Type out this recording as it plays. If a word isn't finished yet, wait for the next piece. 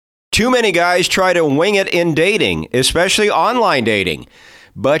Too many guys try to wing it in dating, especially online dating.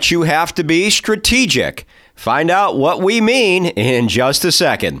 But you have to be strategic. Find out what we mean in just a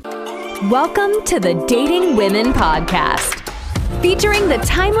second. Welcome to the Dating Women Podcast, featuring the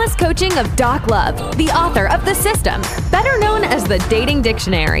timeless coaching of Doc Love, the author of The System, better known as the Dating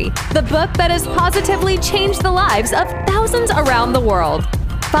Dictionary, the book that has positively changed the lives of thousands around the world.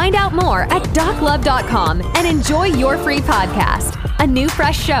 Find out more at doclove.com and enjoy your free podcast. A new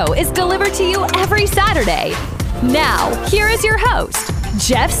fresh show is delivered to you every Saturday. Now, here is your host,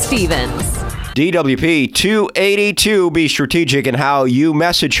 Jeff Stevens. DWP 282, be strategic in how you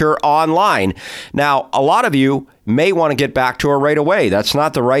message her online. Now, a lot of you may want to get back to her right away. That's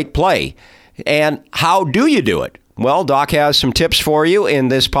not the right play. And how do you do it? Well, Doc has some tips for you in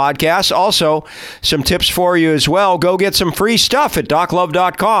this podcast. Also, some tips for you as well. Go get some free stuff at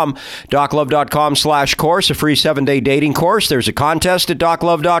doclove.com. doclove.com/course, a free 7-day dating course. There's a contest at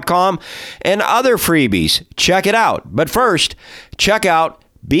doclove.com and other freebies. Check it out. But first, check out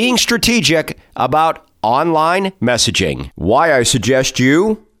being strategic about online messaging. Why I suggest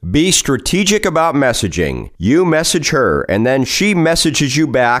you be strategic about messaging. You message her, and then she messages you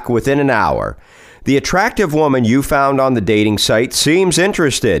back within an hour. The attractive woman you found on the dating site seems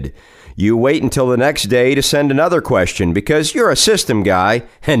interested. You wait until the next day to send another question because you're a system guy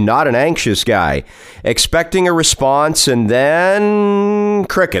and not an anxious guy, expecting a response, and then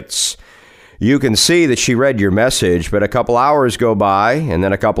crickets. You can see that she read your message, but a couple hours go by, and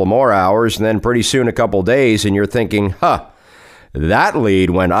then a couple more hours, and then pretty soon a couple days, and you're thinking, that lead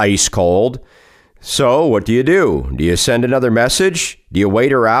went ice cold. So what do? Do you send another message? Do you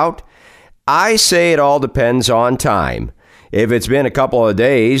wait her out? I say it all depends on time. If it's been a couple of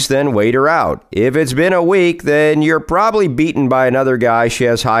days, then wait her out. If it's been a week, then you're probably beaten by another guy she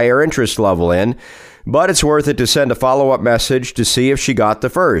has higher interest level in, but it's worth it to send a follow-up message to see if she got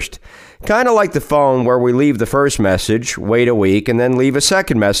the first. Kind of like the phone where we leave the first message, wait a week, and then leave a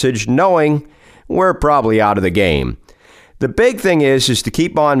second message knowing we're probably out of the game. The big thing is to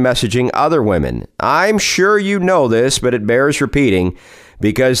keep on messaging other women. I'm sure you know this, but it bears repeating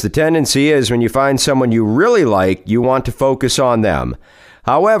because the tendency is when you find someone you really like, you want to focus on them.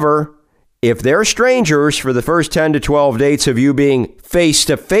 However, if they're strangers for the first 10 to 12 dates of you being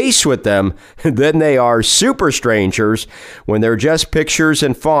face-to-face with them, then they are super strangers when they're just pictures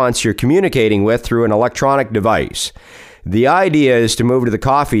and fonts you're communicating with through an electronic device. The idea is to move to the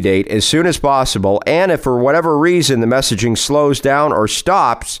coffee date as soon as possible, and if for whatever reason the messaging slows down or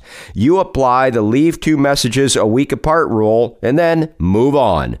stops, you apply the leave 2 messages a week apart rule and then move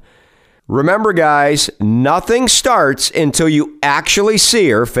on. Remember, guys, nothing starts until you actually see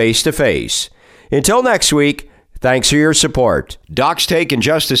her face to face. Until next week, thanks for your support. Doc's take in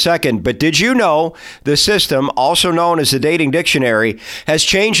just a second, but did you know the system, also known as the Dating Dictionary, has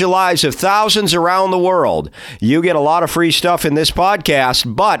changed the lives of thousands around the world? You get a lot of free stuff in this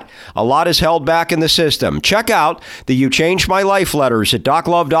podcast, but a lot is held back in the system. Check out the You Changed My Life letters at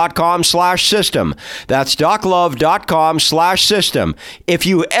doclove.com/system. That's doclove.com/system. If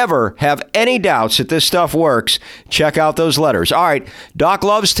you ever have any doubts that this stuff works, check out those letters. All right, Doc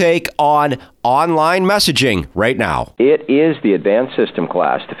Love's take on online messaging right now. It is the Advanced System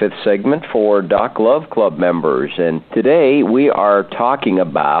class, the 5th segment for Doc Love Club members. And today we are talking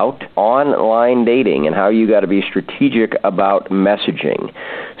about online dating and how you got to be strategic about messaging.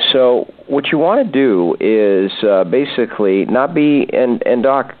 So what you want to do is basically not be, and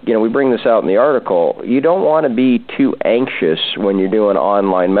Doc, we bring this out in the article, you don't want to be too anxious when you're doing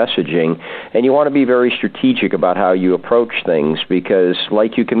online messaging, and you want to be very strategic about how you approach things because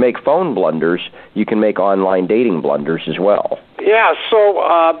like you can make phone blunders, you can make online dating blunders as well. Yeah,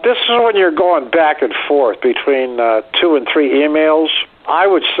 so this is when you're going back and forth between 2 and 3 emails. I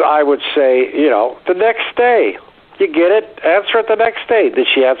would say, the next day. You get it, answer it the next day. Did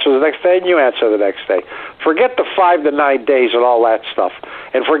she answer the next day? And you answer the next day. Forget the 5 to 9 days and all that stuff.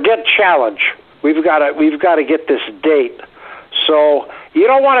 And forget challenge. We've got to get this date. So you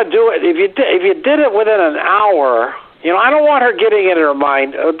don't want to do it. If you did it within an hour, I don't want her getting in her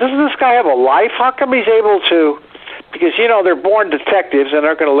mind, doesn't this guy have a life? How come he's able to? Because, they're born detectives and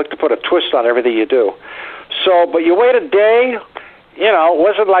they're going to look to put a twist on everything you do. So, but you wait a day, it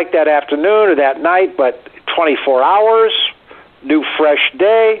wasn't like that afternoon or that night, but 24 hours, new fresh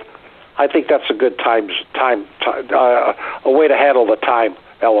day. I think that's a good a way to handle the time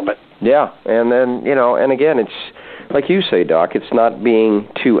element. Yeah, and then, and again, it's like you say, Doc, it's not being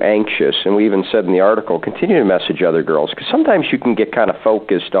too anxious. And we even said in the article, continue to message other girls, because sometimes you can get kind of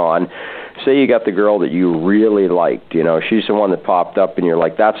focused on, say you got the girl that you really liked. You know, she's the one that popped up, and you're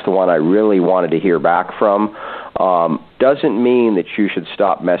like, that's the one I really wanted to hear back from. Doesn't mean that you should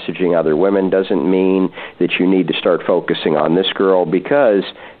stop messaging other women. Doesn't mean that you need to start focusing on this girl, because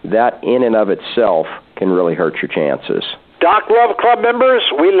that in and of itself can really hurt your chances. Doc Love Club members,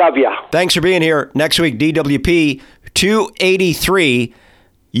 we love you. Thanks for being here. Next week, DWP 283.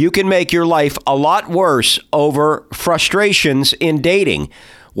 You can make your life a lot worse over frustrations in dating.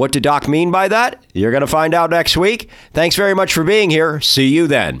 What did Doc mean by that? You're going to find out next week. Thanks very much for being here. See you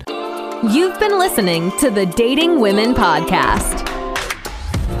then. You've been listening to the Dating Women Podcast.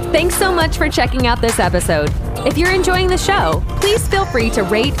 Thanks so much for checking out this episode. If you're enjoying the show, please feel free to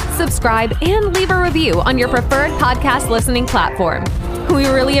rate, subscribe, and leave a review on your preferred podcast listening platform. We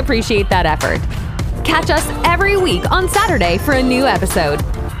really appreciate that effort. Catch us every week on Saturday for a new episode.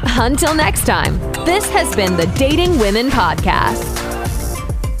 Until next time, this has been the Dating Women Podcast.